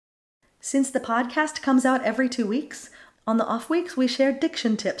Since the podcast comes out every 2 weeks, on the off weeks we share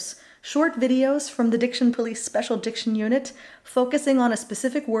diction tips, short videos from the Diction Police Special Diction Unit focusing on a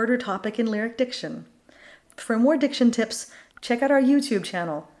specific word or topic in lyric diction. For more diction tips, check out our YouTube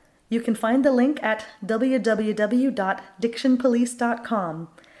channel. You can find the link at www.dictionpolice.com.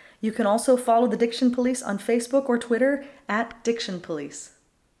 You can also follow the Diction Police on Facebook or Twitter at Diction Police.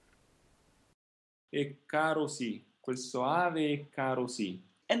 E caro sì, quel soave e caro sì.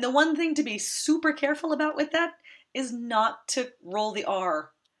 And the one thing to be super careful about with that is not to roll the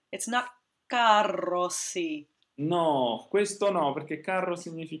R. It's not carrossi. No, questo no, perché carro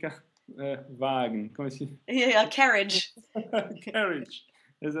significa wagon, come si... Yeah, carriage. Carriage,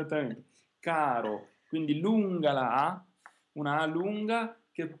 esattamente. Caro, quindi lunga la A, una A lunga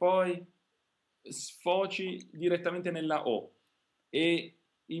che poi sfoci direttamente nella O. E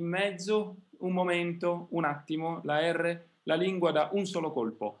in mezzo, un momento, un attimo, la R, la lingua da un solo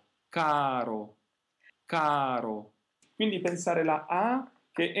colpo. Caro, caro. Quindi pensare la A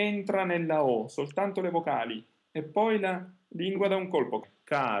che entra nella O, soltanto le vocali, e poi la lingua da un colpo.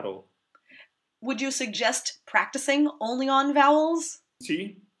 Caro. Would you suggest practicing only on vowels?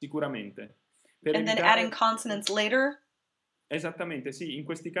 Sì, sicuramente. Per And then evitare... adding consonants later? Esattamente, sì, in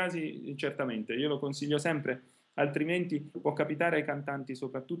questi casi certamente, io lo consiglio sempre, altrimenti può capitare ai cantanti,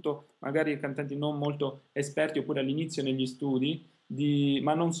 soprattutto magari ai cantanti non molto esperti oppure all'inizio negli studi,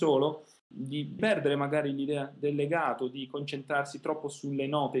 ma non solo, di perdere magari l'idea del legato, di concentrarsi troppo sulle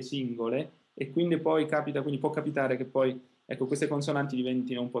note singole e quindi poi può capitare che poi ecco, queste consonanti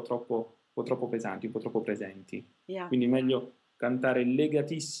diventino un po' troppo pesanti, un po' troppo presenti. Yeah. Quindi meglio cantare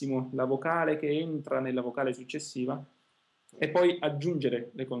legatissimo la vocale che entra nella vocale successiva e poi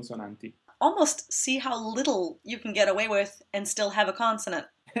aggiungere le consonanti. Almost see how little you can get away with and still have a consonant.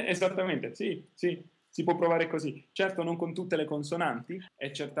 Esattamente, sì, si può provare così. Certo non con tutte le consonanti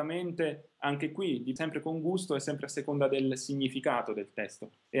e certamente anche qui sempre con gusto e sempre a seconda del significato del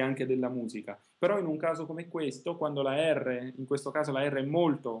testo e anche della musica. Però in un caso come questo, quando la R, in questo caso la R è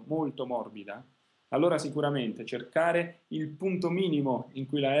molto molto morbida, allora sicuramente cercare il punto minimo in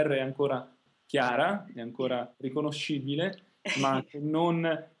cui la R è ancora chiara, è ancora riconoscibile, ma che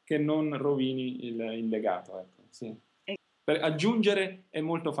non rovini il legato. Ecco, sì. Per aggiungere è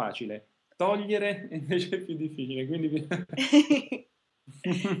molto facile, togliere invece è più difficile. Quindi...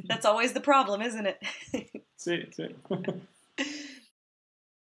 That's always the problem, isn't it? Sì.